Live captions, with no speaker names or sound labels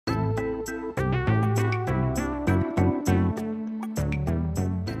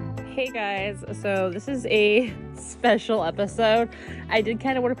Hey guys, so this is a special episode. I did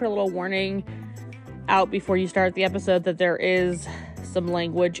kind of want to put a little warning out before you start the episode that there is some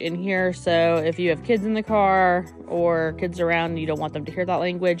language in here. So if you have kids in the car or kids around and you don't want them to hear that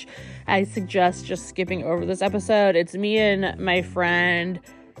language, I suggest just skipping over this episode. It's me and my friend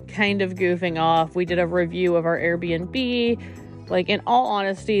kind of goofing off. We did a review of our Airbnb. Like, in all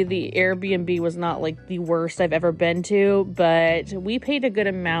honesty, the Airbnb was not, like, the worst I've ever been to, but we paid a good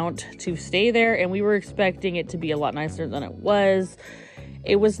amount to stay there, and we were expecting it to be a lot nicer than it was.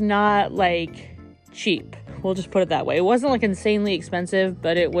 It was not, like, cheap. We'll just put it that way. It wasn't, like, insanely expensive,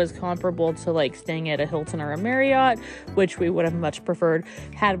 but it was comparable to, like, staying at a Hilton or a Marriott, which we would have much preferred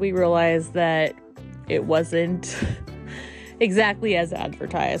had we realized that it wasn't exactly as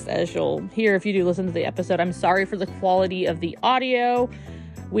advertised, as you'll hear if you do listen to the episode. I'm sorry for the quality of the audio.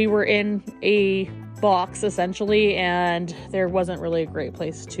 We were in a box essentially, and there wasn't really a great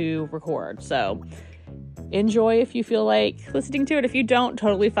place to record. So enjoy if you feel like listening to it. If you don't,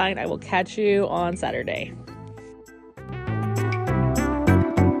 totally fine. I will catch you on Saturday.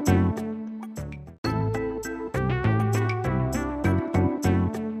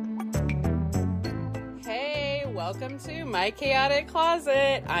 Welcome to My Chaotic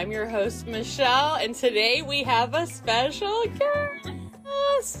Closet. I'm your host, Michelle, and today we have a special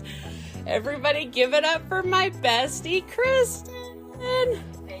guest. Everybody give it up for my bestie, Kristyn.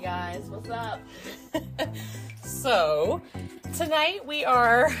 Hey guys, what's up? So, tonight we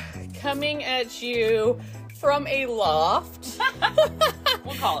are coming at you from a loft.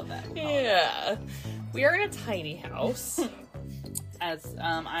 We'll call it that. Yeah. We are in a tiny house. As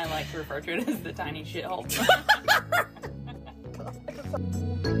I like to refer to it as the tiny shithole.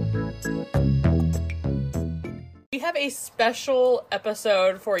 We have a special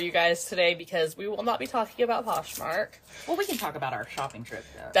episode for you guys today because we will not be talking about Poshmark. Well, we can talk about our shopping trip,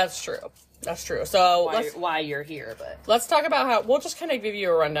 though. That's true. That's true. So why you're here, but let's talk about how we'll just kind of give you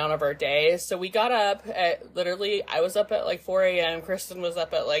a rundown of our day. So we got up at I was up at like 4 a.m. Kristyn was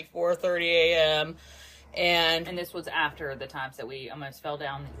up at like 4:30 a.m. And this was after the times that we almost fell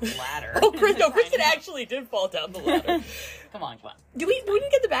down the ladder. Oh, Kristyn actually did fall down the ladder. Come on. Do we need to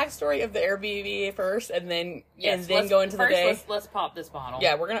get the backstory of the Airbnb first, and then go into the day? Let's pop this bottle.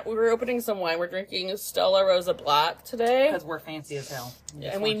 Yeah, we were opening some wine. We're drinking Stella Rosa Black today because we're fancy as hell,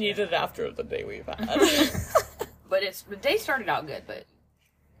 and we needed it after the day we've had. But the day started out good, but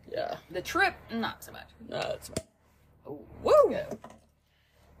yeah, the trip not so much. No, that's oh, woo.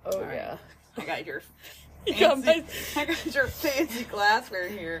 Oh right. Yeah, I got your. I got your fancy glassware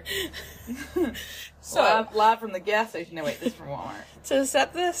here. So live from the gas station. No, wait, this is from Walmart. To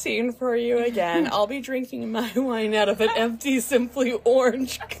set the scene for you again, I'll be drinking my wine out of an empty Simply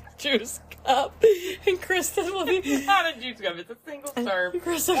Orange juice cup, and Kristyn will be not a juice cup. It's a single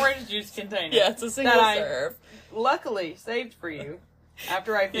serve orange juice container. Yeah, it's a single serve. I luckily saved for you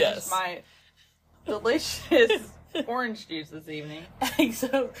after I finished my delicious orange juice this evening.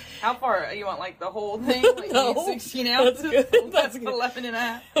 So, how far? You want like the whole thing? Like no, 16 ounces? That's good. That's 11 and a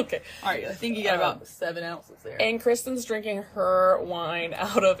half. Okay. Alright, I think you got about 7 ounces there. And Kristyn's drinking her wine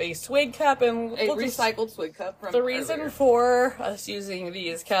out of a swig cup, and a recycled swig cup from the reason earlier. For us using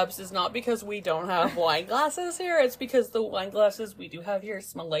these cups is not because we don't have wine glasses here, it's because the wine glasses we do have here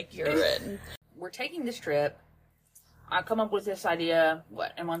smell like urine. We're taking this trip. I come up with this idea,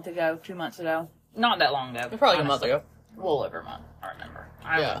 a month ago, 2 months ago? Not that long ago. Probably honestly. A month ago. Well over a month, I remember.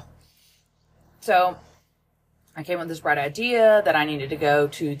 Yeah. So, I came up with this bright idea that I needed to go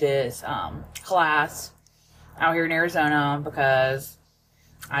to this class out here in Arizona because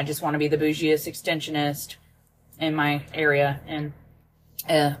I just want to be the bougiest extensionist in my area in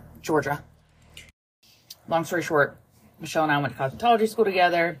Georgia. Long story short, Michelle and I went to cosmetology school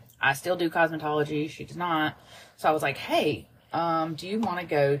together. I still do cosmetology. She does not. So I was like, hey, do you want to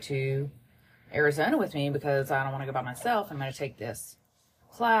go to Arizona with me because I don't want to go by myself. I'm going to take this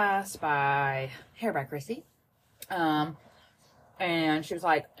class by Kristyn. And she was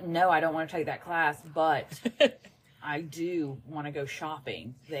like, no, I don't want to take that class, but I do want to go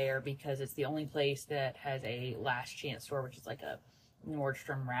shopping there because it's the only place that has a last chance store, which is like a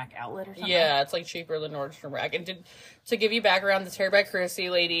Nordstrom Rack outlet or something. Yeah, it's like cheaper than Nordstrom Rack. And to give you background, the Hair by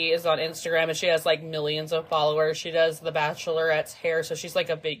Kristyn lady is on Instagram and she has like millions of followers. She does the Bachelorette's hair, so she's like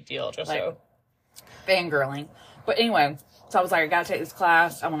a big deal. Just like, so fangirling. But anyway, so I was like, I gotta take this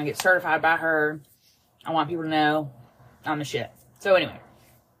class. I want to get certified by her. I want people to know I'm the shit. So anyway,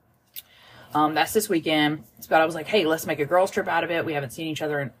 That's this weekend. But I was like, hey, let's make a girls trip out of it. We haven't seen each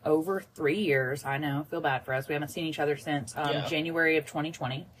other in over 3 years. I know, feel bad for us. We haven't seen each other since January of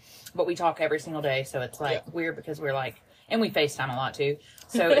 2020. But we talk every single day, so it's like weird because we're like, and we FaceTime a lot too.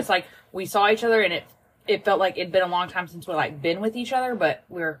 So it's like we saw each other, and it felt like it'd been a long time since we like been with each other, but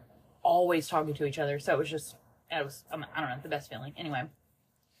we're always talking to each other. So it was I don't know, the best feeling. Anyway,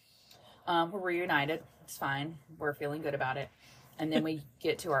 we're reunited. It's fine. We're feeling good about it. And then we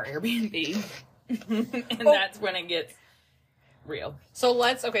get to our Airbnb, and that's when it gets real. So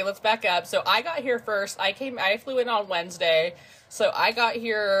let's back up. So I got here first. I flew in on Wednesday. So I got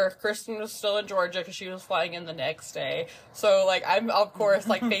here, Kristyn was still in Georgia because she was flying in the next day. So, like, I'm, of course,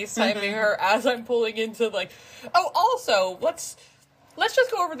 like, FaceTiming her as I'm pulling into, like... Oh, also, let's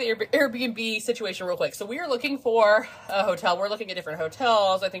just go over the Airbnb situation real quick. So we are looking for a hotel. We're looking at different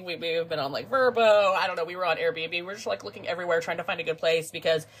hotels. I think we may have been on, like, Vrbo. I don't know. We were on Airbnb. We're just, like, looking everywhere trying to find a good place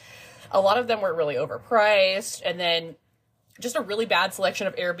because a lot of them were really overpriced. And then... just a really bad selection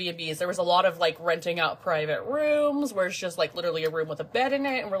of Airbnbs. There was a lot of, like, renting out private rooms where it's just, like, literally a room with a bed in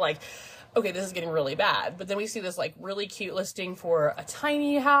it. And we're like, okay, this is getting really bad. But then we see this, like, really cute listing for a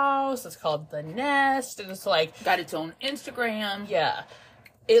tiny house. It's called The Nest. And it's, like... got its own Instagram. Yeah.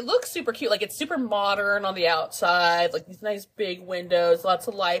 It looks super cute. Like, it's super modern on the outside. Like, these nice big windows. Lots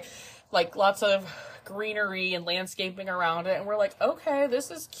of light. Like, lots of greenery and landscaping around it. And we're like, okay, this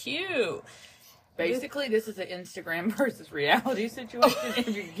is cute. Basically, this is an Instagram versus reality situation.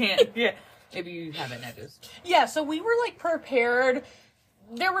 If you haven't noticed. Yeah, so we were, like, prepared.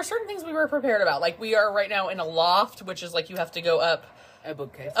 There were certain things we were prepared about. Like, we are right now in a loft, which is, like, you have to go up. A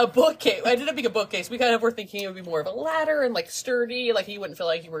bookcase. A bookcase. I ended up being a bookcase. We kind of were thinking it would be more of a ladder and, like, sturdy. Like, you wouldn't feel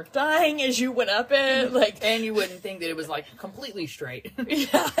like you were dying as you went up it. Like, and you wouldn't think that it was, like, completely straight.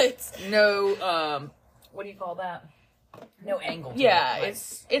 Yeah, it's... no, what do you call that? No angle. Yeah, like,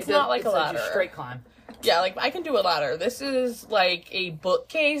 it's not like a ladder. It's a straight climb. Yeah, like, I can do a ladder. This is, like, a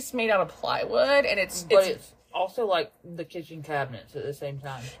bookcase made out of plywood, and it's also, like, the kitchen cabinets at the same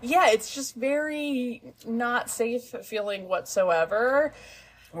time. Yeah, it's just very not safe feeling whatsoever.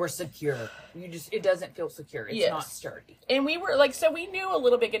 Or secure. It doesn't feel secure. It's not sturdy. And we were, like, so we knew a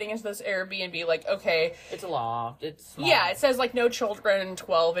little bit getting into this Airbnb, like, okay. It's a loft. It's small. Yeah, it says, like, no children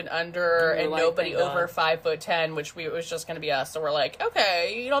 12 and under, and like, nobody over 5'10", which it was just going to be us. So we're like,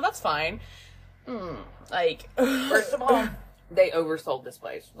 okay, that's fine. Like. First of all, they oversold this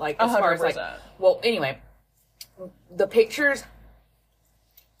place. Like, as 100%. Far as, like, well, anyway, the pictures,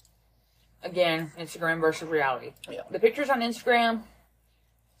 again, Instagram versus reality. Yeah. The pictures on Instagram,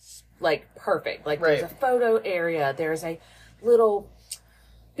 like, perfect. Like, there's a photo area. There's a little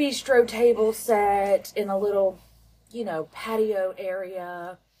bistro table set in a little, patio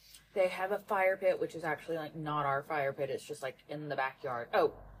area. They have a fire pit, which is actually, like, not our fire pit. It's just, like, in the backyard.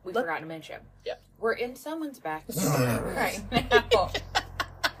 Oh, we forgot to mention. Yeah. We're in someone's backyard right now.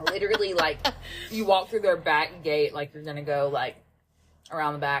 Literally, like, you walk through their back gate like you're going to go, like,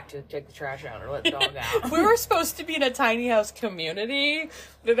 around the back to take the trash out or let the dog out. We were supposed to be in a tiny house community,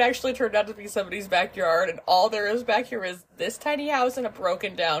 but it actually turned out to be somebody's backyard, and all there is back here is this tiny house and a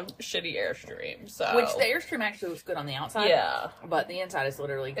broken down shitty Airstream. So, which the Airstream actually looks good on the outside. Yeah. But the inside is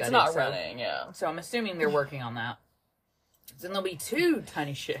literally gutted. It's not running, yeah. So I'm assuming they're working on that. So then there'll be two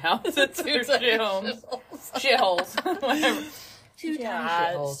tiny shit houses. Two tiny shitholes. Whatever. Two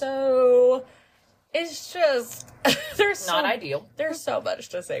tiny shitholes. So it's just not ideal. There's so much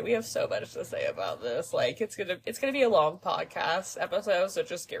to say. We have so much to say about this. Like, it's gonna be a long podcast episode, so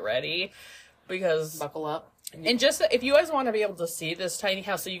just get ready because buckle up. And just if you guys want to be able to see this tiny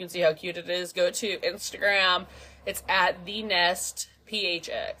house so you can see how cute it is, go to Instagram. It's at The Nest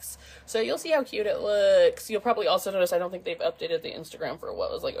PHX. So you'll see how cute it looks. You'll probably also notice I don't think they've updated the Instagram for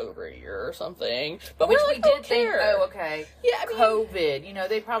what was like over a year or something. But which we did think, oh, okay. Yeah, I mean, COVID.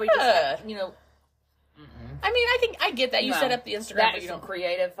 They probably just I mean, I get that you set up the Instagram. That is some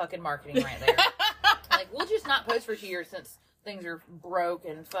creative fucking marketing right there. Like, we'll just not post for 2 years since things are broke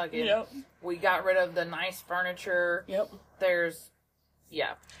and fucking. Yep. We got rid of the nice furniture. Yep.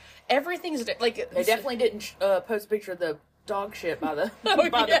 Everything's like they definitely didn't post a picture of the dog shit by the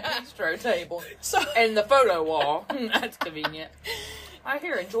bistro table and the photo wall. That's convenient. I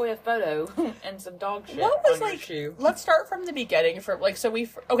enjoy a photo and some dog shit what was on like, your shoe. Let's start from the beginning. So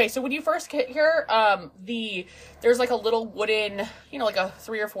when you first get here, there's like a little wooden, like a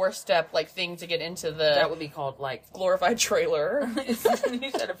 3 or 4 step like thing to get into the. That would be called like glorified trailer. You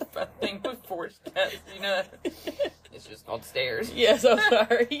said a thing with 4 steps. It's just called stairs. Yes, I'm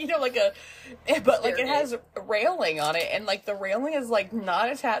sorry. But like it has railing on it, and like the railing is like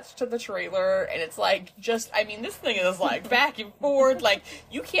not attached to the trailer, and it's like this thing is like back and forth. like,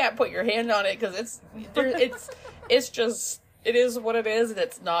 you can't put your hand on it because it's just, it is what it is, and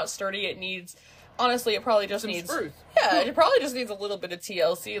it's not sturdy. It needs, honestly, it probably just needs screws. Yeah, it probably just needs a little bit of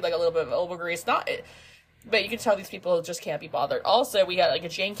TLC, like a little bit of elbow grease. Not it, but you can tell these people just can't be bothered. Also, we had like a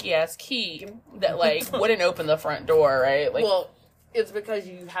janky ass key that like wouldn't open the front door, right? Like, well, it's because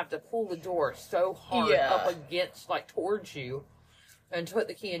you have to pull the door so hard up against, like, towards you, and put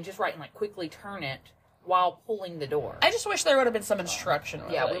the key in just right and, like, quickly turn it while pulling the door. I just wish there would have been some instruction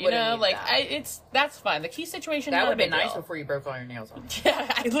with it, we you know? would've Like, that. That's fine. The key situation, That would would have been nice before you broke all your nails on. Yeah,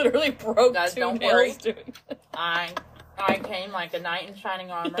 I literally broke Guys, 2 don't nails worry. doing it. I came like a knight in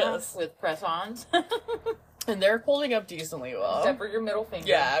shining armor with press-ons. And they're holding up decently well. Except for your middle finger.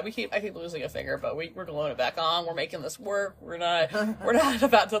 Yeah, I keep losing a finger, but we're gluing it back on. We're making this work. We're not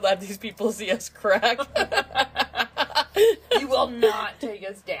about to let these people see us crack. You will not take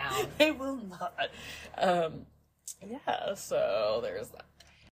us down. They will not. Yeah, so there's that.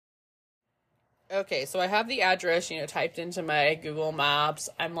 Okay, so I have the address, typed into my Google Maps.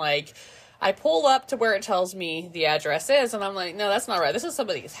 I'm like, I pull up to where it tells me the address is, and I'm like, no, that's not right. This is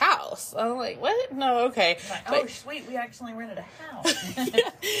somebody's house. I'm like, what? No, okay. Like, sweet, we actually rented a house. Yeah.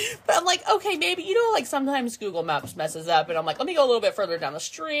 But I'm like, okay, maybe, like sometimes Google Maps messes up, and I'm like, let me go a little bit further down the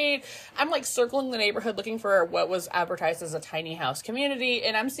street. I'm like circling the neighborhood looking for what was advertised as a tiny house community,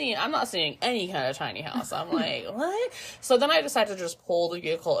 and I'm not seeing any kind of tiny house. I'm like, what? So then I decided to just pull the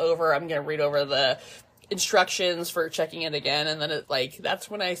vehicle over. I'm going to read over the instructions for checking in again, and then that's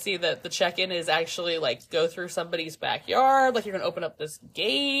when I see that the check-in is actually like go through somebody's backyard, like you're gonna open up this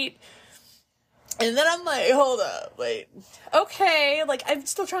gate, and then I'm like, hold up, wait, okay, like I'm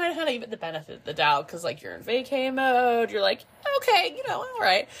still trying to kind of give it the benefit of the doubt, because like you're in vacay mode, you're like, okay, all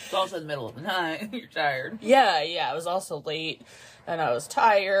right. It's also the middle of the night. You're tired. Yeah, I was also late, and I was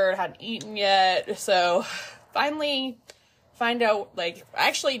tired, hadn't eaten yet, so finally find out,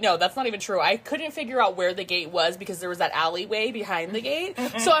 actually, no, that's not even true. I couldn't figure out where the gate was because there was that alleyway behind the gate.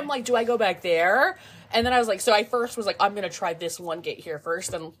 So I'm like, do I go back there? And then I was like, so I first was like, I'm going to try this one gate here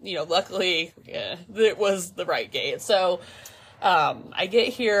first. And, luckily, it was the right gate. So, I get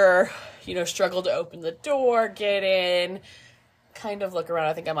here, struggle to open the door, get in, kind of look around.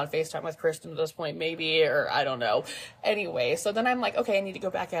 I think I'm on FaceTime with Kristyn at this point, maybe, or I don't know. Anyway, so then I'm like, okay, I need to go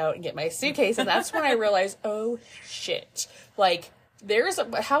back out and get my suitcase. And that's when I realized, oh, shit. Like,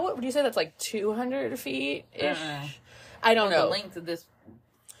 what would you say that's like 200 feet-ish? I don't know. The length of this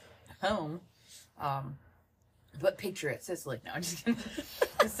home, but picture it, Sicily. No, I'm just kidding.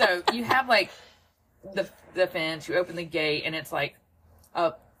 So you have like the fence, you open the gate, and it's like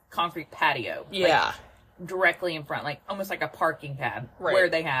a concrete patio. Yeah. Like, directly in front, like almost like a parking pad, right, where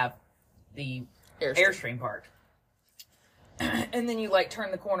they have the Airstream parked. And then you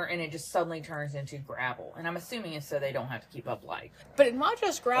turn the corner and it just suddenly turns into gravel. And I'm assuming it's so they don't have to keep up But it's not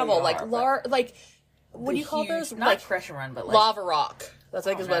just gravel, what do you call those? Not pressure run, but lava rock. That's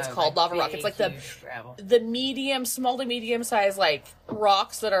is what it's called, lava rock. It's like the small to medium size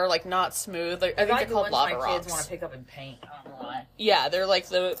rocks that are not smooth. I think they're called lava rocks. My kids want to pick up and paint. I don't know why. Yeah, they're like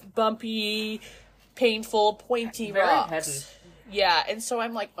the bumpy, painful, pointy rocks. Heavy. Yeah, and so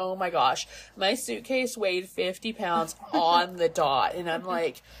I'm like, oh my gosh, my suitcase weighed 50 pounds on the dot, and I'm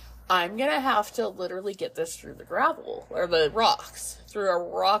like, I'm gonna have to literally get this through the gravel, or the rocks, through a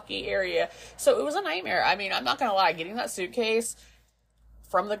rocky area. So it was a nightmare. I mean, I'm not gonna lie, getting that suitcase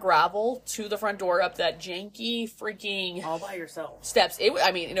from the gravel to the front door up that janky freaking all by yourself steps. It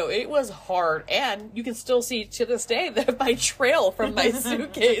was hard, and you can still see to this day that my trail from my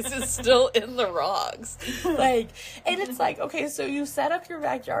suitcase is still in the rocks. And it's like, okay, so you set up your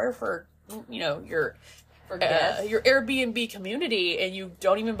backyard for, your Airbnb community, and you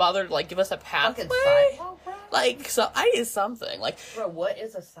don't even bother to give us a pathway. So I need something. Bro, what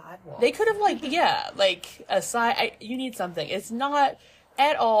is a sidewalk? They could have a side. You need something. It's not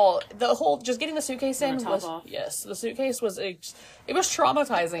at all. The whole just getting the suitcase in was yes. The suitcase was it was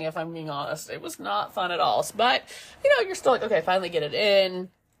traumatizing, if I'm being honest. It was not fun at all. But you're still like, okay, finally get it in.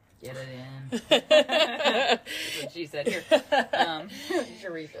 Get it in. That's what she said. Here, here's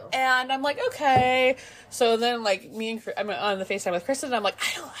your refill. And I'm like, okay. So then, I'm on the FaceTime with Kristyn, and I'm like,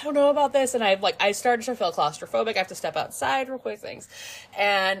 I don't know about this. And I started to feel claustrophobic. I have to step outside real quick, things.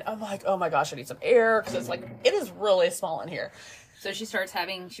 And I'm like, oh my gosh, I need some air, because it is really small in here. So she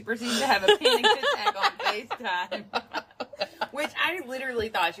proceeds to have a panic attack on FaceTime. Which I literally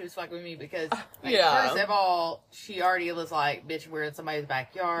thought she was fucking with me because, first of all, she already was like, bitch, we're in somebody's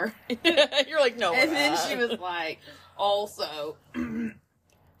backyard. You're like, no. And then she was like, also,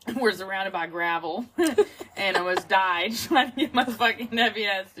 we're surrounded by gravel, and I almost died trying to get my fucking heavy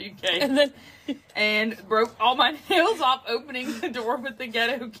ass suitcase, and broke all my nails off opening the door with the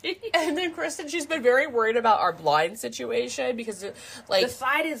ghetto key. And then Kristyn, she's been very worried about our blind situation because, like, the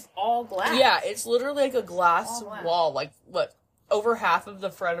side is all glass. Yeah, it's literally like a glass wall, like what, over half of the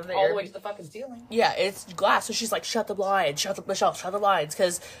front of the all the way to the fucking ceiling. Yeah, it's glass. So she's like, shut the blinds, Michelle, shut the blinds,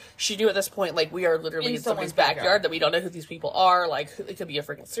 because she knew at this point, like, we are literally in someone's backyard that we don't know who these people are. Like, it could be a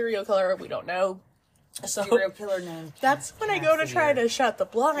freaking serial killer. We don't know. So Serial killer named that's when I go to try to shut the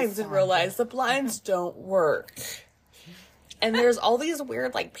blinds and realize the blinds don't work. And there's all these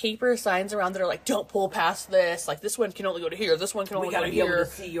weird, like, paper signs around that are like, don't pull past this. Like, this one can only go to here. This one can only go to here. We gotta be able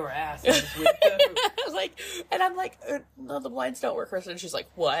to see your ass in this window. I was like, and I'm like, no, the blinds don't work, Kristyn. And she's like,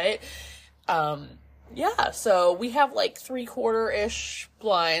 what? Yeah, so we have like 3/4-ish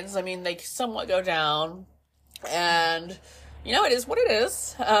blinds. I mean, they somewhat go down. And, you know, it is what it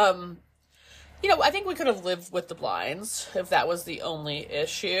is. You know, I think we could have lived with the blinds if that was the only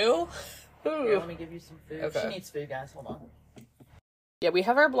issue. Here, let me give you some food. Okay. She needs food, guys. Hold on. Yeah, we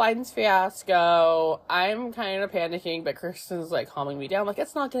have our blinds fiasco. I'm kind of panicking, but Kristyn's like calming me down. Like,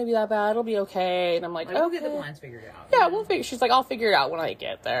 it's not going to be that bad. It'll be okay. And I'm like, We'll okay. get the blinds figured out. Yeah, we'll figure. She's like, I'll figure it out when I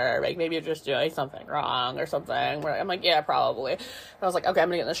get there. Like, maybe you're just doing something wrong or something. I'm like, yeah, probably. And I was like, okay, I'm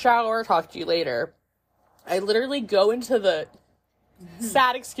going to get in the shower. Talk to you later. I literally go into the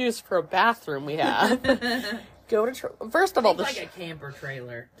sad excuse for a bathroom we have. First of all, it's like a camper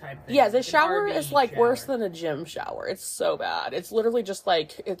trailer type thing. Yeah, the Like an shower RV is like shower. worse than a gym shower. It's so bad. It's literally just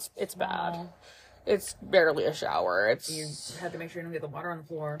like it's bad. Aww. It's barely a shower. You have to make sure you don't get the water on the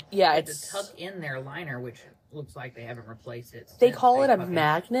floor. Yeah, You have it's to tuck in their liner, which looks like they haven't replaced it. They call it a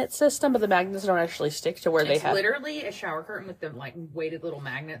magnet system, but the magnets don't actually stick to where they have. It's literally a shower curtain with the like weighted little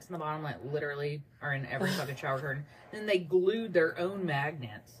magnets in the bottom that literally are in every fucking shower curtain. And they glued their own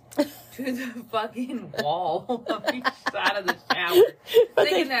magnets to the fucking wall of each side of the shower,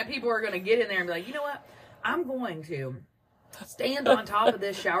 thinking that people are going to get in there and be like, you know what? I'm going to stand on top of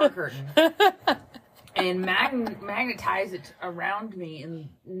this shower curtain and magnetize it around me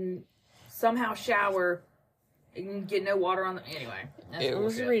and somehow shower and get no water on the... Anyway. It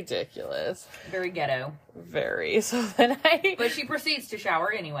was ridiculous. Very ghetto. Very. So then But she proceeds to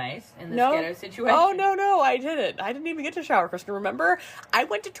shower anyways in this ghetto situation. Oh, no, I didn't. I didn't even get to shower, Kristyn. Remember? I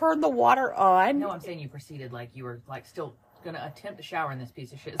went to turn the water on. No, I'm saying you proceeded like you were like still going to attempt to shower in this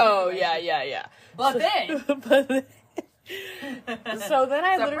piece of shit. Oh, yeah. But then... So then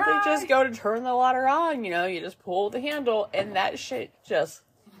I literally just go to turn the water on, you know, you just pull the handle and that shit just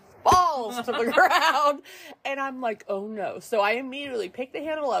falls to the ground. And I'm like, oh no. So I immediately pick the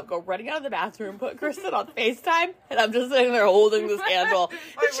handle up, go running out of the bathroom, put Kristyn on FaceTime, and I'm just sitting there holding this handle.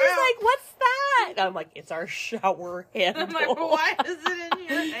 And she's like, what's that? And I'm like, it's our shower handle. I'm like, well, why is it in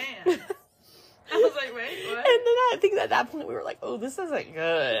your hand? I was like, wait, what? And then I think at that point we were like, oh, this isn't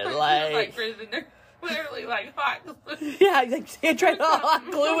good. Like Kristyn, they're literally like hot glue. Yeah, like they tried to hot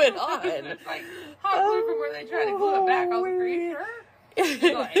glue it on. It's like hot glue from where they tried to glue it back. I was like, are you sure? She's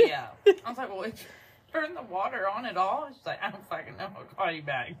like, yeah. I was like, well, turn the water on at all? She's like, I don't fucking know. I'll call you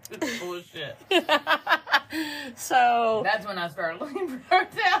back. This is bullshit. So that's when I started looking for a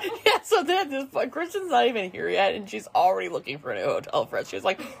hotel. Yeah, so then at this point, Kristyn's not even here yet, and she's already looking for a new hotel for us. She's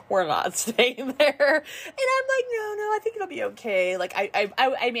like, we're not staying there. And I'm like, no, I think it'll be okay. Like,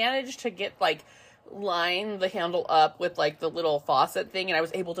 I managed to get, like, line the handle up with, like, the little faucet thing, and I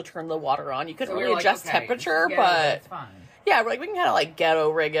was able to turn the water on. You couldn't really adjust temperature, but... It's fine. Yeah, we're like, we can kind of, like, ghetto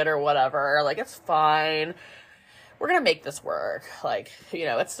rig it or whatever. Like, it's fine. We're gonna make this work. Like, you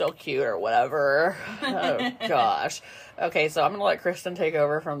know, it's still cute or whatever. Oh, gosh. Okay, so I'm gonna let Kristyn take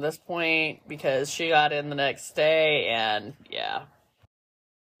over from this point because she got in the next day, and, yeah.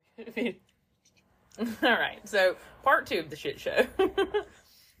 Alright, so part 2 of the shit show.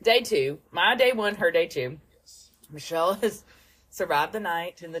 Day 2. My day 1, her day 2. Michelle has survived the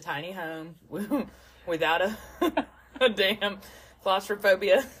night in the tiny home without a damn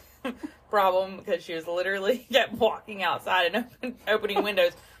claustrophobia problem because she was literally kept walking outside and opening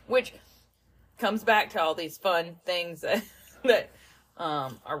windows, which comes back to all these fun things that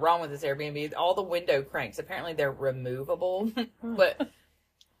are wrong with this Airbnb. All the window cranks, apparently they're removable, but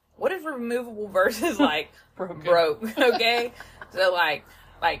what is removable versus like broke? Okay, so like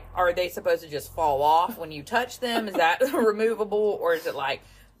are they supposed to just fall off when you touch them? Is that removable, or is it like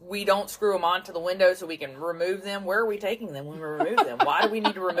we don't screw them onto the window so we can remove them? Where are we taking them when we remove them? Why do we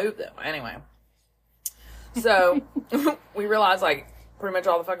need to remove them? Anyway. So, we realize, like, pretty much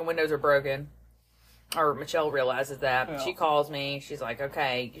all the fucking windows are broken. Or Michelle realizes that. Yeah. She calls me. She's like,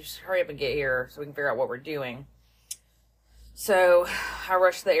 okay, you just hurry up and get here so we can figure out what we're doing. So I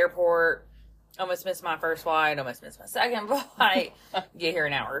rushed to the airport. Almost missed my first flight. Almost missed my second flight. Get here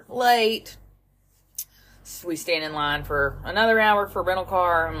an hour late. So we stand in line for another hour for a rental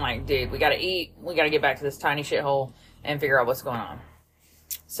car. I'm like, dude, we got to eat. We got to get back to this tiny shithole and figure out what's going on.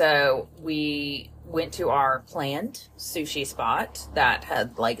 So we went to our planned sushi spot that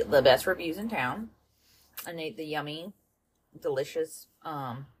had like the best reviews in town and ate the yummy, delicious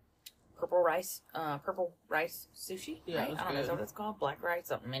purple rice sushi. Yeah, right? I don't know what it's called. Black rice,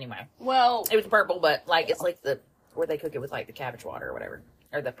 something. Anyway, Well, it was purple, but like it's like the where they cook it with like the cabbage water or whatever,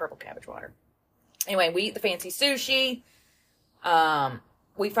 or the purple cabbage water. Anyway, we eat the fancy sushi.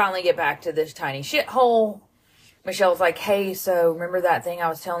 We finally get back to this tiny shithole. Michelle's like, hey, so remember that thing I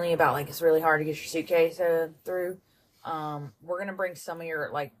was telling you about? Like, it's really hard to get your suitcase through. We're going to bring some of your,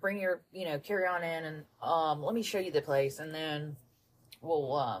 like, bring your, carry-on in and let me show you the place. And then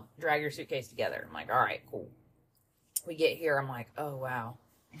we'll drag your suitcase together. I'm like, all right, cool. We get here. I'm like, oh, wow.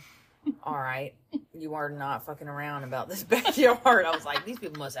 All right. You are not fucking around about this backyard. I was like, these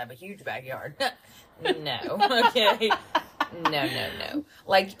people must have a huge backyard. No. Okay. No.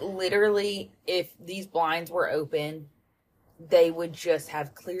 Like, literally, if these blinds were open, they would just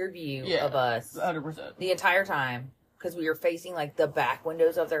have clear view of us 100%. the entire time because we were facing, like, the back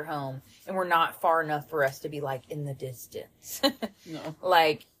windows of their home, and we're not far enough for us to be, like, in the distance. No.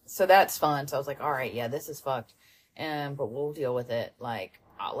 Like, so that's fun. So I was like, all right, yeah, this is fucked. But we'll deal with it. Like,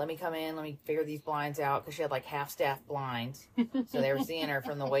 let me come in, let me figure these blinds out, because she had like half-staff blinds, so they were seeing her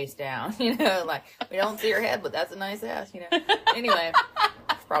from the waist down, like, we don't see her head, but that's a nice ass, anyway,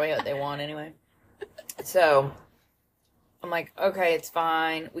 that's probably what they want anyway. So I'm like, okay, it's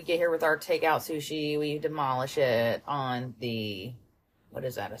fine. We get here with our takeout sushi, we demolish it on the, what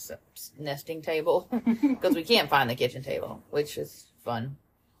is that, a nesting table, because we can't find the kitchen table, which is fun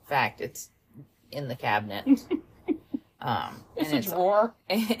fact. It's in the cabinet. It's a drawer.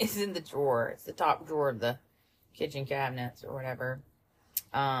 It's in the drawer. It's the top drawer of the kitchen cabinets or whatever.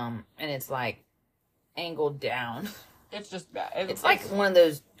 And it's like angled down. It's just bad. It's like one of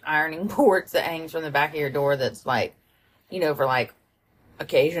those ironing boards that hangs from the back of your door that's like, for like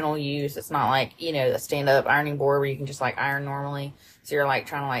occasional use. It's not like, a stand-up ironing board where you can just like iron normally. So you're like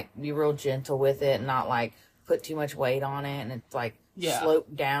trying to like be real gentle with it and not like put too much weight on it. And it's like slope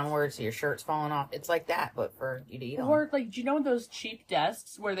downward so your shirt's falling off. It's like that, but for you to eat on. Or like, do you know those cheap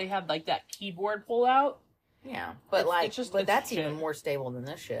desks where they have like that keyboard pull out? Yeah, but that's even more stable than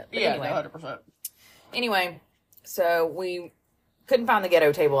this shit. But yeah, anyway. 100%. Anyway, so we couldn't find the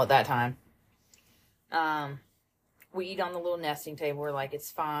ghetto table at that time. We eat on the little nesting table. We're like, it's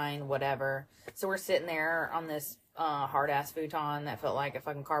fine, whatever. So we're sitting there on this hard-ass futon that felt like a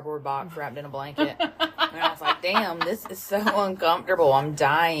fucking cardboard box wrapped in a blanket. And I was like, damn, this is so uncomfortable. I'm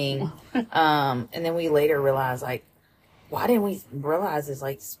dying. And then we later realized, like, why didn't we realize this,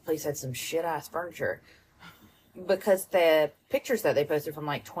 like, this place had some shit-ass furniture? Because the pictures that they posted from,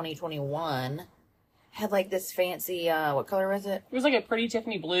 like, 2021 had, like, this fancy, what color was it? It was like a pretty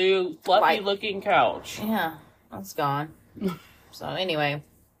Tiffany blue, fluffy-looking couch. Yeah, that's gone. So, anyway,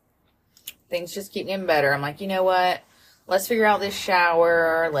 things just keep getting better. I'm like, you know what? Let's figure out this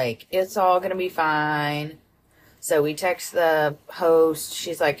shower. Like, it's all going to be fine. So we text the host.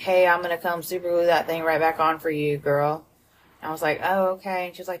 She's like, hey, I'm going to come super glue that thing right back on for you, girl. I was like, oh, okay.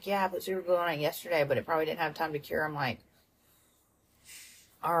 And she's like, yeah, I put super glue on it yesterday, but it probably didn't have time to cure. I'm like,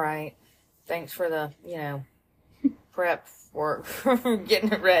 all right. Thanks for the, prep work for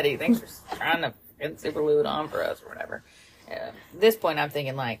getting it ready. Thanks for trying to get super glue it on for us or whatever. At this point, I'm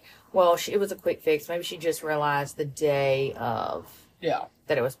thinking like, well, it was a quick fix. Maybe she just realized the day of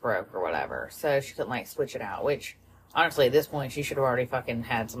that it was broke or whatever. So she couldn't like switch it out, which honestly, at this point, she should have already fucking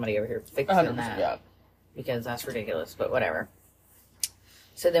had somebody over here fixing that. Yeah. Because that's ridiculous, but whatever.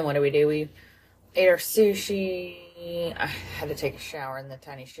 So then what do? We ate our sushi. I had to take a shower in the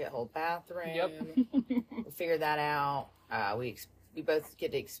tiny shithole bathroom. Yep. We figured that out. We both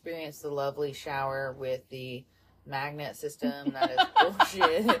get to experience the lovely shower with the magnet system. That is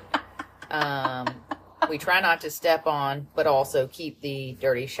bullshit. We try not to step on, but also keep the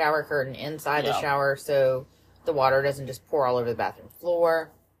dirty shower curtain inside the shower so the water doesn't just pour all over the bathroom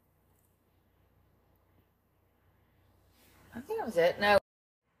floor. I think that was it. No.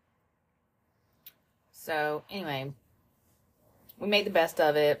 So, anyway, we made the best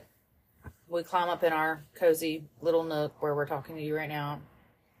of it. We climb up in our cozy little nook where we're talking to you right now.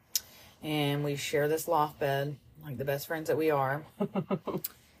 And we share this loft bed, like the best friends that we are. And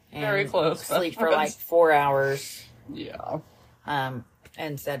very close. Sleep for like 4 hours. Yeah.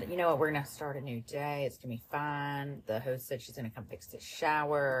 And said, you know what, we're going to start a new day. It's going to be fine. The host said she's going to come fix the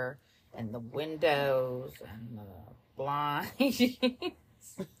shower. and the windows and the blinds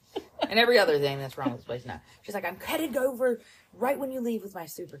and every other thing that's wrong with this place now. She's like, I'm headed over right when you leave with my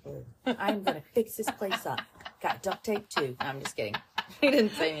super glue. I'm going to fix this place up. Got duct tape too. No, I'm just kidding. She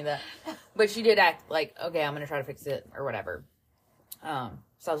didn't say me that. But she did act like, okay, I'm going to try to fix it or whatever.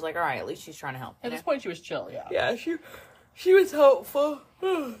 So I was like, all right, at least she's trying to help. At this point, she was chill, yeah. Yeah, she was helpful.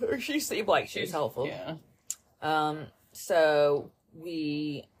 Or she seemed like she was helpful. Yeah. So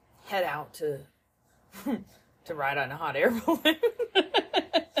we head out to ride on a hot air balloon.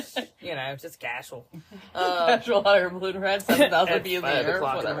 You know, just casual. Casual hot air balloon ride, 7,000 feet in the air. 5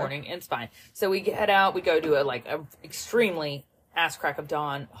 o'clock in the morning. It's fine. So we head out. We go to a extremely ass crack of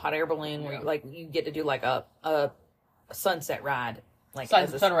dawn hot air balloon where you get to do like a sunset ride, like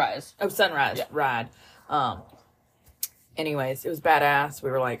sunrise. Sunrise ride. Anyways, it was badass. We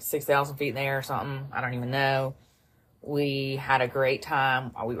were like 6,000 feet in the air or something. I don't even know. We had a great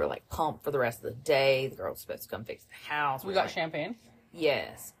time. We were like pumped for the rest of the day. The girl was supposed to come fix the house. We got champagne.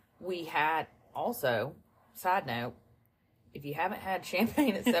 Yes. We had also, side note, if you haven't had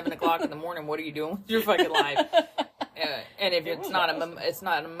champagne at 7 o'clock in the morning, what are you doing with your fucking life? And if it's not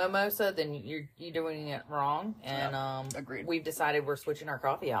a mimosa, then you're doing it wrong. And agreed. We've decided we're switching our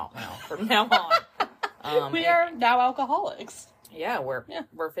coffee out now from now on. We are now alcoholics. Yeah, we're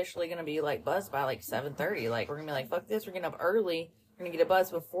officially gonna be like buzzed by like 7:30. Like we're gonna be like, fuck this, we're getting up early. We're gonna get a buzz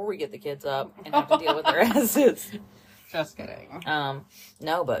before we get the kids up and have to deal with their asses. Just kidding.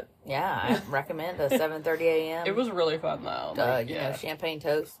 No, but yeah, I recommend a 7:30 a.m. It was really fun though. You know, champagne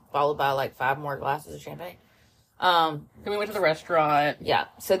toast followed by like 5 more glasses of champagne. Then we went to the restaurant. Yeah.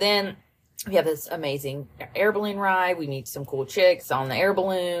 So then we have this amazing air balloon ride. We meet some cool chicks on the air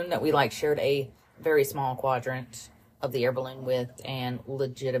balloon that we like shared a very small quadrant of the air balloon with and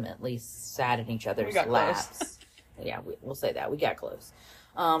legitimately sat in each other's laps. Yeah, we'll say that. We got close.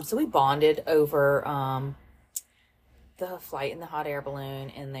 So we bonded over the flight in the hot air balloon,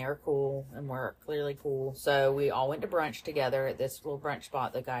 and they're cool, and we're clearly cool. So we all went to brunch together at this little brunch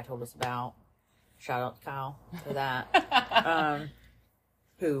spot the guy told us about. Shout out to Kyle for that.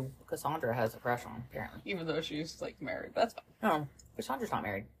 Who Cassandra has a crush on, apparently. Even though she's like married. That's fine. No, Cassandra's not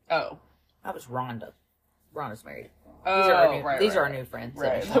married. Oh. That was Rhonda. Rhonda's married. Oh, these are our new friends.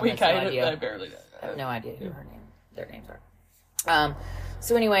 Right. So We kind of, I barely know. I have no idea who their names are.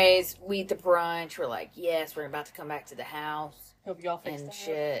 So anyways, we eat the brunch. We're like, yes, we're about to come back to the house. Hope y'all fix and that.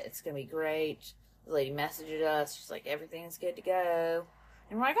 shit. It's going to be great. The lady messaged us. She's like, everything's good to go.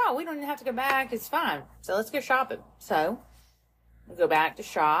 And we're like, oh, we don't even have to go back. It's fine. So let's go shopping. So we go back to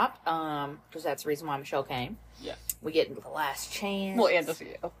shop, because that's the reason why Michelle came. Yeah. We get the last chance. Well, and to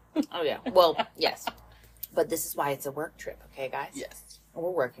see you. Oh, yeah. Well, yes. But this is why it's a work trip, okay, guys? Yes.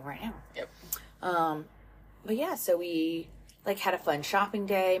 We're working right now. Yep. But yeah, so we had a fun shopping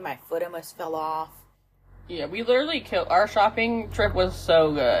day. My foot almost fell off. Yeah, we literally killed. Our shopping trip was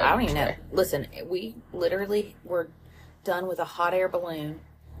so good. I don't even know. Listen, we literally were done with a hot air balloon,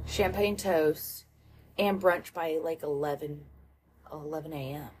 champagne toast, and brunch by like 11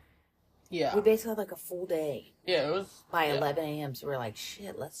 a.m. Yeah. We basically had like a full day. Yeah, it was. By 11 a.m. So we're like,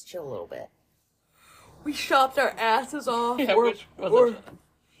 shit, let's chill a little bit. We shopped our asses off. Yeah, or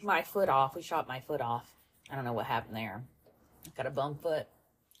my foot off. We shopped my foot off. I don't know what happened there. Got a bum foot.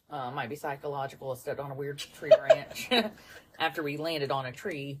 Might be psychological. I stepped on a weird tree branch after we landed on a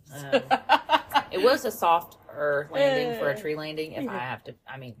tree. It was a soft landing for a tree landing. If I have to,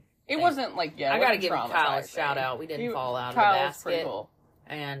 I mean, it wasn't like I gotta give Kyle a shout out. We didn't fall out of the basket. Cool.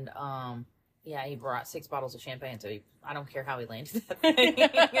 And yeah, he brought 6 bottles of champagne, so I don't care how he landed that thing.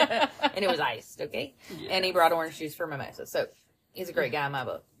 And it was iced, okay? Yes. And he brought orange juice for mimosa. So he's a great guy in my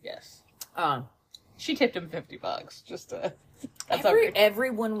book. Yes. She tipped him $50 just to.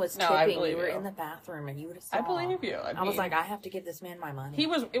 Everyone was tipping. We were in the bathroom, and you would have saw. I believe you. I was like, I have to give this man my money.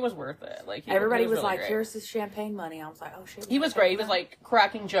 It was worth it. Like everybody was really like, great. Here's this champagne money. I was like, oh shit. He was great. He was like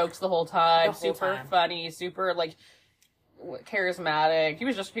cracking jokes the whole time. Super funny. Super like charismatic. He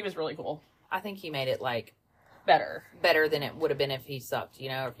was really cool. I think he made it like better than it would have been if he sucked. You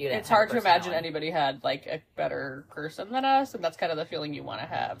know, if you. It's hard to imagine anybody had like a better person than us, and that's kind of the feeling you want to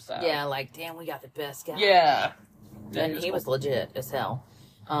have. So yeah, like damn, we got the best guy. Yeah. And he was legit as hell.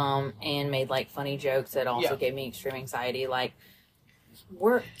 And made like funny jokes that also gave me extreme anxiety. Like,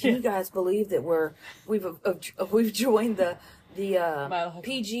 can you guys believe that we've joined the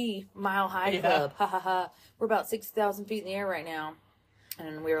PG Mile High Club? Ha ha ha! We're about 6,000 feet in the air right now.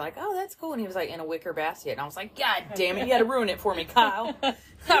 And we were like, oh, that's cool. And he was like in a wicker basket. And I was like, God damn it, you had to ruin it for me, Kyle.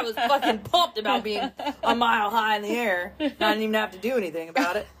 I was fucking pumped about being a mile high in the air. And I didn't even have to do anything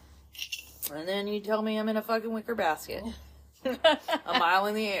about it. And then you tell me I'm in a fucking wicker basket. a mile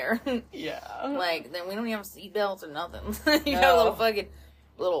in the air. Yeah. Like, then we don't even have seatbelts or nothing. You got a little fucking,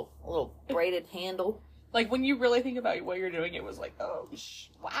 little braided handle. Like, when you really think about what you're doing, it was like, oh,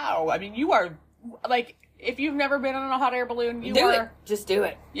 wow. I mean, you are, like, if you've never been on a hot air balloon, you are... Just do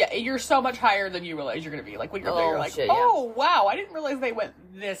it. Yeah, you're so much higher than you realize you're going to be. Like, when you're there, you're like, shit, oh, wow, I didn't realize they went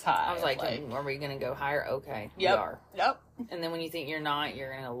this high. I was like, are we going to go higher? Okay, yep, we are. Yep. And then when you think you're not,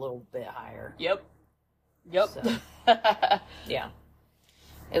 you're going to go a little bit higher. Yep. Yep. So, yeah.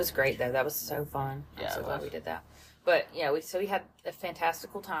 It was great, though. That was so fun. I'm so glad we did that. But, yeah, we had a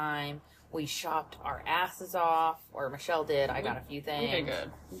fantastical time. We shopped our asses off, or Michelle did. I got a few things. You did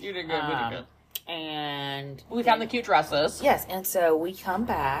good. You did good. We did good. And we found the cute dresses. Yes, and so we come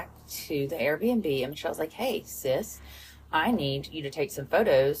back to the Airbnb, and Michelle's like, hey, sis, I need you to take some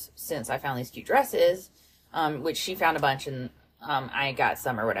photos since I found these cute dresses, which she found a bunch, and I got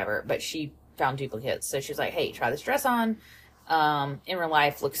some or whatever, but she found duplicates. So she was like, hey, try this dress on. In real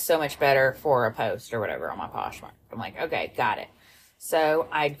life, looks so much better for a post or whatever on my Poshmark. I'm like, okay, got it. So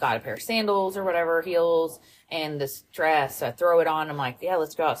I got a pair of sandals or whatever, heels, and this dress. So I throw it on. I'm like, yeah,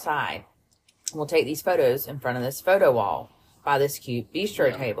 let's go outside. We'll take these photos in front of this photo wall by this cute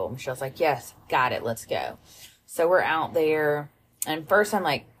bistro table. Michelle's like, yes, got it. Let's go. So we're out there. And first I'm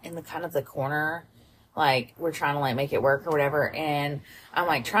like in the kind of the corner, like we're trying to like make it work or whatever. And I'm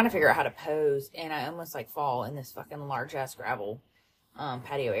like trying to figure out how to pose. And I almost like fall in this fucking large ass gravel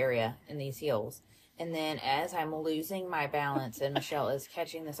patio area in these heels. And then as I'm losing my balance and Michelle is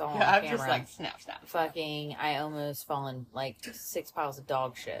catching this all on camera. I'm just like, snap. Fucking, I almost fallen like 6 piles of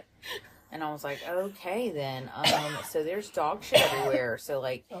dog shit. And I was like, okay then. So there's dog shit everywhere. So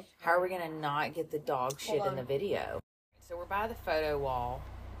like, how are we going to not get the dog shit in the video? So we're by the photo wall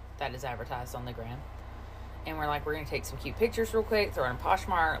that is advertised on the gram. And we're like, we're going to take some cute pictures real quick. Throw in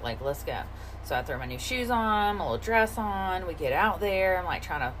Poshmark. Like, let's go. So I throw my new shoes on, my little dress on. We get out there. I'm like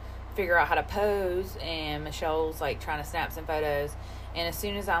trying to figure out how to pose, and Michelle's like trying to snap some photos. And as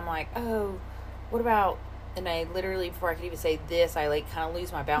soon as I'm like, oh, what about, and I literally, before I could even say this, I like kind of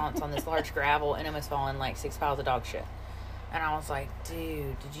lose my balance on this large gravel and almost fall in like 6 piles of dog shit. And I was like,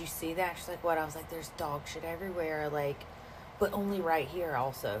 dude, did you see that? She's like, what? I was like, there's dog shit everywhere, like, but only right here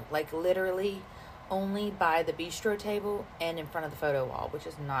also, like literally only by the bistro table and in front of the photo wall, which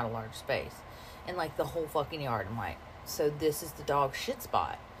is not a large space, and like the whole fucking yard. I'm like, so this is the dog shit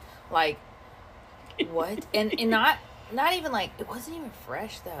spot. Like, what? And not even like, it wasn't even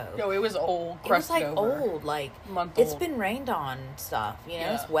fresh though. No, it was old. It was like over. old, like Month it's old. been rained on and stuff, you know.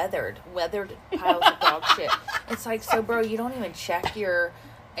 Yeah. It's weathered piles of dog shit. It's like, so bro, you don't even check your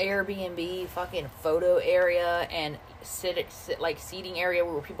Airbnb fucking photo area and sit like seating area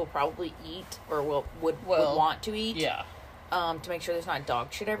where people probably eat or would want to eat. Yeah. To make sure there's not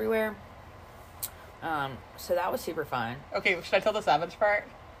dog shit everywhere. So that was super fun. Okay, should I tell the savage part?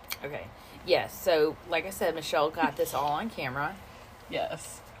 Okay. Yes. So, like I said, Michelle got this all on camera.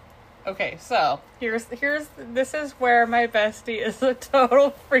 Yes. Okay, so this is where my bestie is a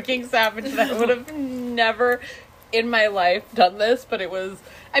total freaking savage that would have never in my life done this, but it was,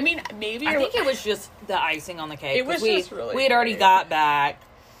 I mean, maybe I think it was just the icing on the cake. It was just really we had already great. got back.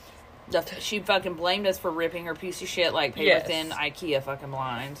 She fucking blamed us for ripping her piece of shit like paper thin IKEA fucking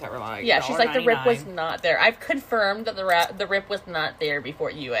blinds that were like she's like, the rip was $1.99. not there. I've confirmed that the rip was not there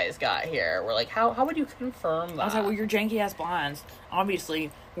before you guys got here. We're like, how would you confirm that? I was like, well, your janky ass blinds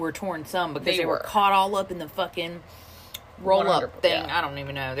obviously were torn some because they were were caught all up in the fucking roll up thing. yeah. I don't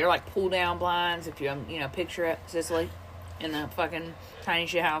even know. They're like pull down blinds if you picture it, Sicily, in the fucking tiny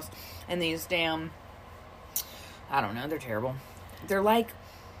shit house. And these damn, I don't know, they're terrible. They're like,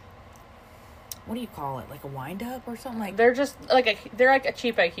 what do you call it? Like a wind up or something like? They're just like a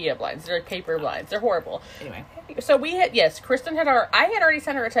cheap IKEA blinds. They're like paper blinds. They're horrible. Anyway, so Kristyn I had already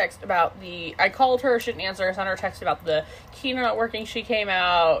sent her a text about I called her, she didn't answer. I sent her a text about the key not working. She came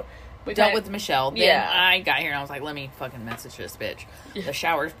out. We dealt with Michelle. Then Yeah. I got here and I was like, let me fucking message this bitch. The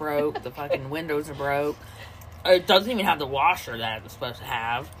shower's broke. The fucking windows are broke. It doesn't even have the washer that it was supposed to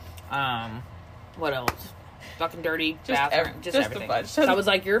have. What else? Fucking dirty bathroom. Just everything. a bunch. So I was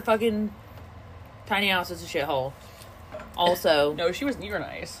like, your fucking tiny house is a shithole. Also, No, you were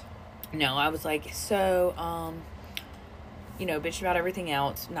nice. no, I was like, so, bitch about everything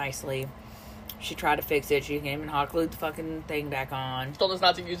else nicely. She tried to fix it. She came and hot glued the fucking thing back on. Told us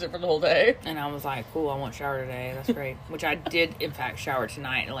not to use it for the whole day. And I was like, cool, I want shower today. That's great. Which I did, in fact, shower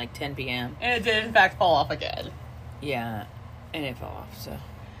tonight at like 10 p.m. And it did, in fact, fall off again. Yeah, and it fell off, so.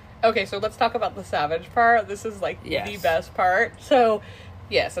 Okay, so let's talk about the savage part. This is like the best part. So,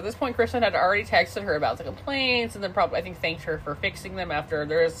 yes, at this point, Kristyn had already texted her about the complaints and then probably, I think, thanked her for fixing them after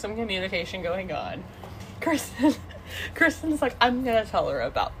there was some communication going on. Kristyn Kristyn's like, I'm gonna tell her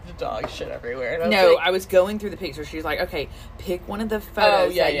about the dog shit everywhere. And No, like, I was going through the pictures. She was like, okay, pick one of the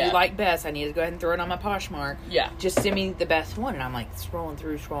photos that you like best. I need to go ahead and throw it on my Poshmark. Yeah. Just send me the best one. And I'm like, scrolling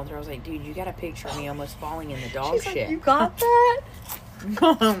through. I was like, dude, you got a picture of me almost falling in the dog She's shit. Like, you got that?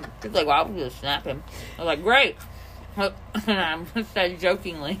 She's like, well, I was going to snap him. I was like, great. And I said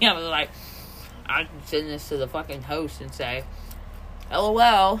jokingly, I was like, I can send this to the fucking host and say,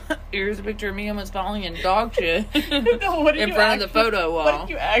 LOL, here's a picture of me almost falling in dog shit No, what did in front of the photo wall. What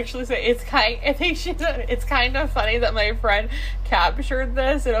did you actually say? I think she said, it's kind of funny that my friend captured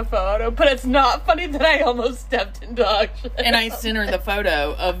this in a photo, but it's not funny that I almost stepped in dog shit. And I sent her the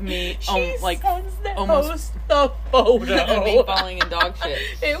photo of me, sends the almost host the photo of me falling in dog shit.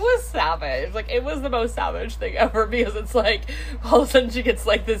 It was savage. Like, it was the most savage thing ever, because it's like, all of a sudden she gets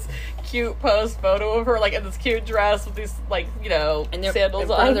like this cute post photo of her like in this cute dress with these like, you know, and sandals in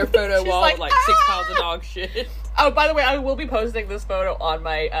front on of their photo wall, like, like 6 piles of dog shit. Oh, by the way, I will be posting this photo on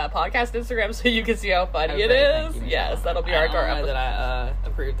my podcast Instagram, so you can see how funny it is. Yes, that'll be our episode. I don't know that I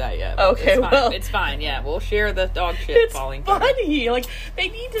approved that yet. Okay, it's fine. Yeah, we'll share the dog shit it's falling. Funny. Like, they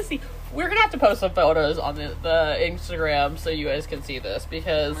need to see. We're gonna have to post some photos on the Instagram so you guys can see this,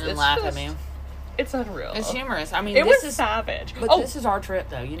 because it's laugh at me. It's unreal. It's humorous. I mean, it this was is savage. But this is our trip,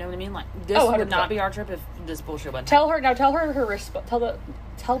 though. You know what I mean? Like, this would not be our trip if this bullshit wasn't. Tell her tell them her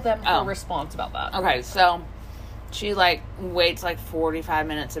response about that. Okay, so she like waits like 45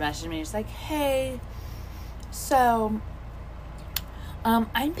 minutes to message me. She's like, "Hey, so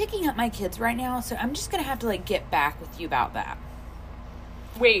I'm picking up my kids right now, so I'm just gonna have to like get back with you about that."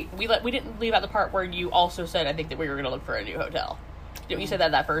 Wait, we didn't leave out the part where you also said, I think, that we were gonna look for a new hotel. Didn't you say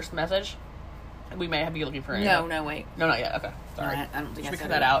that first message? We may have to be looking for a new No, wait. No, not yet. Okay, sorry. No, I don't think Should I we said cut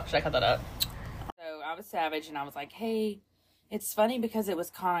that out? Should I cut that out? So I was savage, and I was like, "Hey, it's funny because it was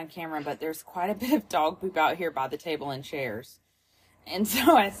caught on camera, but there's quite a bit of dog poop out here by the table and chairs." And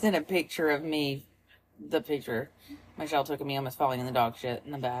so I sent a picture of me, the picture Michelle took of me almost falling in the dog shit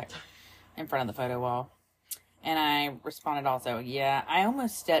in the back, in front of the photo wall. And I responded also, "Yeah, I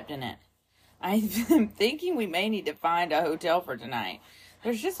almost stepped in it. I'm thinking we may need to find a hotel for tonight.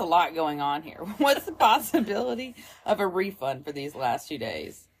 There's just a lot going on here. What's the possibility of a refund for these last 2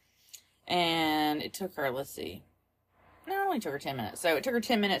 days?" And it took her, let's see. No, it only took her 10 minutes. So it took her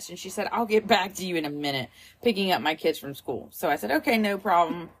 10 minutes, and she said, "I'll get back to you in a minute, picking up my kids from school." So I said, "Okay, no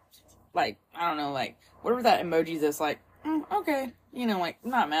problem." Like, I don't know, like, whatever that emoji is, like, okay. You know, like, I'm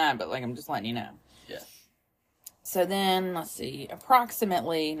not mad, but, like, I'm just letting you know. Yeah. So then, let's see,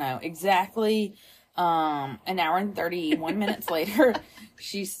 exactly an hour and 31 minutes later,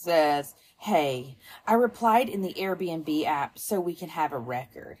 she says, "Hey, I replied in the Airbnb app so we can have a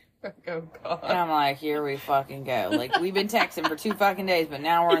record." Oh, God. And I'm like, here we fucking go. Like, we've been texting for 2 fucking days, but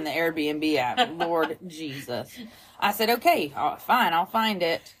now we're in the Airbnb app. Lord Jesus. I said, okay, fine, I'll find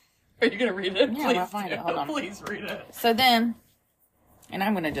it. Are you going to read it? Yeah, I'll find it. Hold on. Please read it. So then, and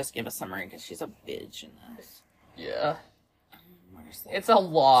I'm going to just give a summary because she's a bitch in this. Yeah. It's a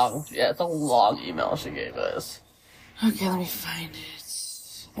long email she gave us. Okay, let me find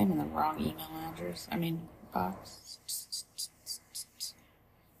it. I'm in the wrong email address. Box.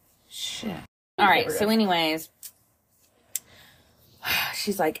 Shit. Alright, so anyways,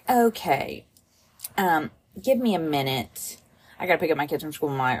 she's like, "Okay, give me a minute. I gotta pick up my kids from school."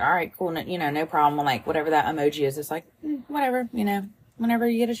 I'm like, "Alright, cool, no problem." I'm like, whatever that emoji is, it's like, whatever, whenever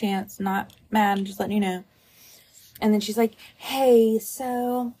you get a chance. Not mad, I'm just letting you know. And then she's like, "Hey,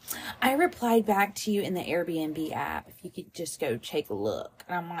 so I replied back to you in the Airbnb app. If you could just go take a look."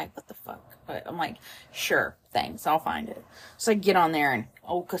 And I'm like, what the fuck? But I'm like, sure, thanks, I'll find it. So I get on there and,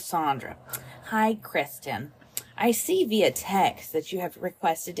 Cassandra. "Hi, Kristyn. I see via text that you have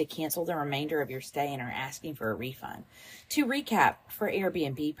requested to cancel the remainder of your stay and are asking for a refund. To recap, for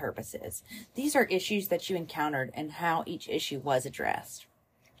Airbnb purposes, these are issues that you encountered and how each issue was addressed.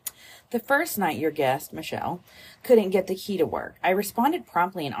 The first night your guest, Michelle, couldn't get the key to work. I responded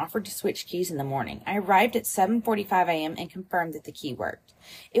promptly and offered to switch keys in the morning. I arrived at 7:45 a.m. and confirmed that the key worked.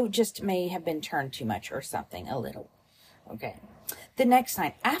 It just may have been turned too much or something, a little. Okay. The next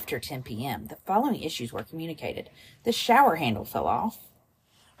night, after 10 p.m., the following issues were communicated. The shower handle fell off.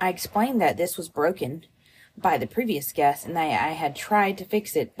 I explained that this was broken by the previous guest and that I had tried to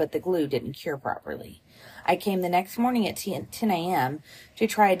fix it, but the glue didn't cure properly. I came the next morning at 10 a.m. to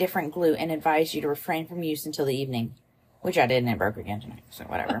try a different glue and advised you to refrain from use until the evening, which I did, and it broke again tonight, so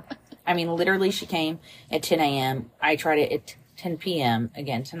whatever. Literally, she came at 10 a.m. I tried it at 10 p.m.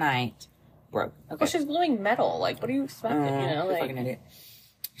 again tonight. Broke. Okay. Well, she's gluing metal. Like, what are you expecting? Fucking idiot.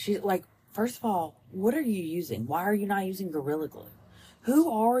 She's like, first of all, what are you using? Why are you not using Gorilla Glue?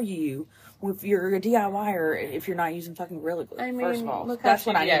 Who are you if you're a DIYer if you're not using fucking Gorilla Glue? I mean, first of all, look that's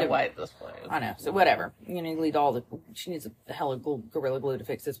how what I need to DIY this place. I know. So whatever. You need all the. She needs a hell of Gorilla Glue to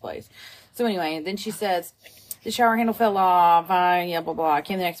fix this place. So anyway, then she says, the shower handle fell off. Yeah, blah, blah. I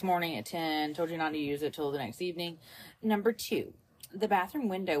came the next morning at 10. Told you not to use it till the next evening. Number 2, the bathroom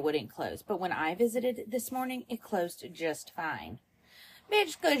window wouldn't close. But when I visited this morning, it closed just fine.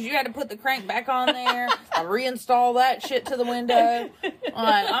 Bitch, because you had to put the crank back on there. I reinstall that shit to the window.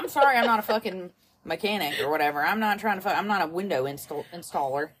 I'm sorry, I'm not a fucking mechanic or whatever. I'm not trying to I'm not a window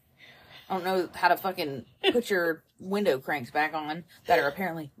installer. I don't know how to fucking put your window cranks back on that are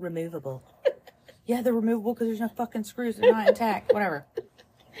apparently removable. Yeah, they're removable because there's no fucking screws. They're not intact. Whatever.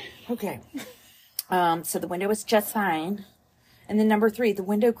 Okay. So the window was just fine. And then number 3, the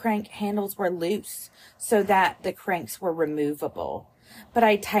window crank handles were loose so that the cranks were removable. But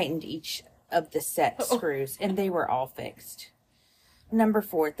I tightened each of the set screws and they were all fixed. Number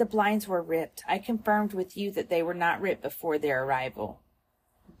 4, the blinds were ripped. I confirmed with you that they were not ripped before their arrival,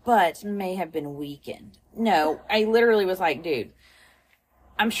 but may have been weakened. No, I literally was like, dude,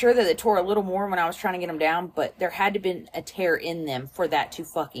 I'm sure that it tore a little more when I was trying to get them down, but there had to have been a tear in them for that to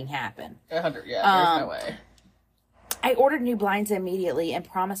fucking happen. 100, yeah, there's no way. I ordered new blinds immediately and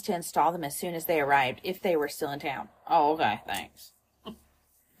promised to install them as soon as they arrived, if they were still in town. Oh, okay, thanks.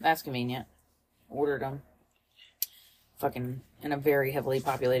 That's convenient. Ordered them. Fucking in a very heavily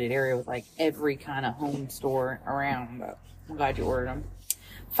populated area with like every kind of home store around, but I'm glad you ordered them.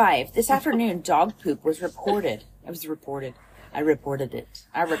 5, this afternoon, dog poop was reported. It was reported. I reported it.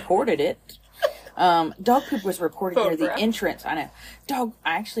 I recorded it. Dog poop was reported near the entrance. I know.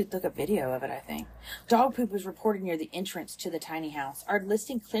 I actually took a video of it, I think. Dog poop was reported near the entrance to the tiny house. Our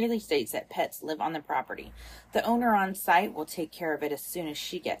listing clearly states that pets live on the property. The owner on site will take care of it as soon as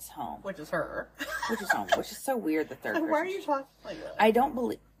she gets home. Which is her. Which is home. Which is so weird, the third person. Why are you talking like that? I don't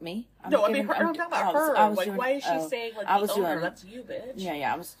believe... Me? I'm talking about her. Why is she saying, like, the owner? That's you, bitch.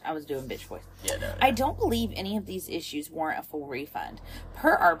 Yeah, I was doing bitch voice. Yeah, no. I don't believe any of these issues warrant a full refund.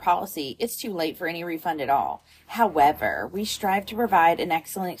 Per our policy, it's too late for any refund at all. However, we strive to provide an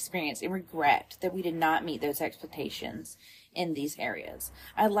excellent experience and regret that we did not meet those expectations in these areas.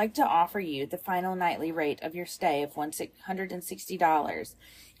 I'd like to offer you the final nightly rate of your stay of $160.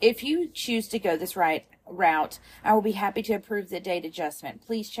 If you choose to go this route, I will be happy to approve the date adjustment.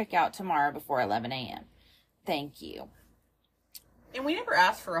 Please check out tomorrow before 11 a.m. Thank you. And we never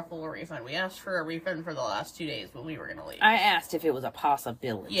asked for a full refund. We asked for a refund for the last 2 days when we were going to leave. I asked if it was a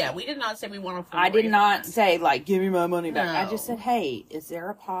possibility. Yeah, we did not say we want a full refund. I did not say, like, give me my money back. No. I just said, hey, is there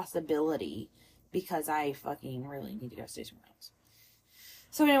a possibility? Because I fucking really need to go stay somewhere else.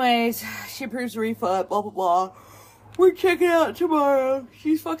 So anyways, she approves the refund, blah, blah, blah. We're checking out tomorrow.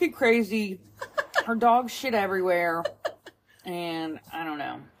 She's fucking crazy. Her dog shit everywhere. And I don't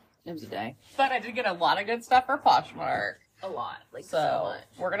know. It was a day. But I did get a lot of good stuff for Poshmark. A lot. Like, So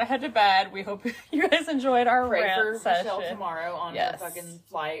we're going to head to bed. We hope you guys enjoyed our rant session. Michelle tomorrow on her fucking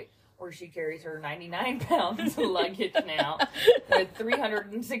flight where she carries her 99 pounds of luggage now with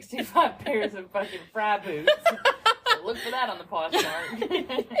 365 pairs of fucking fry boots. So look for that on the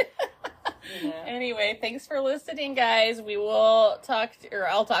Poshmark. Anyway, thanks for listening, guys. We will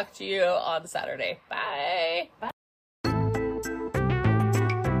I'll talk to you on Saturday. Bye. Bye.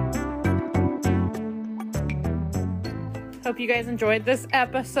 Hope you guys enjoyed this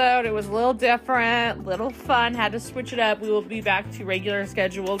episode. It was a little different, little fun. Had to switch it up. We will be back to regular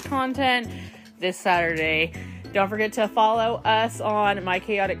scheduled content this Saturday. Don't forget to follow us on My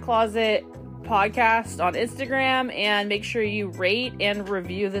Chaotic Closet podcast on Instagram, and make sure you rate and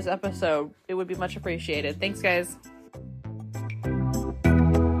review this episode. It would be much appreciated. Thanks, guys.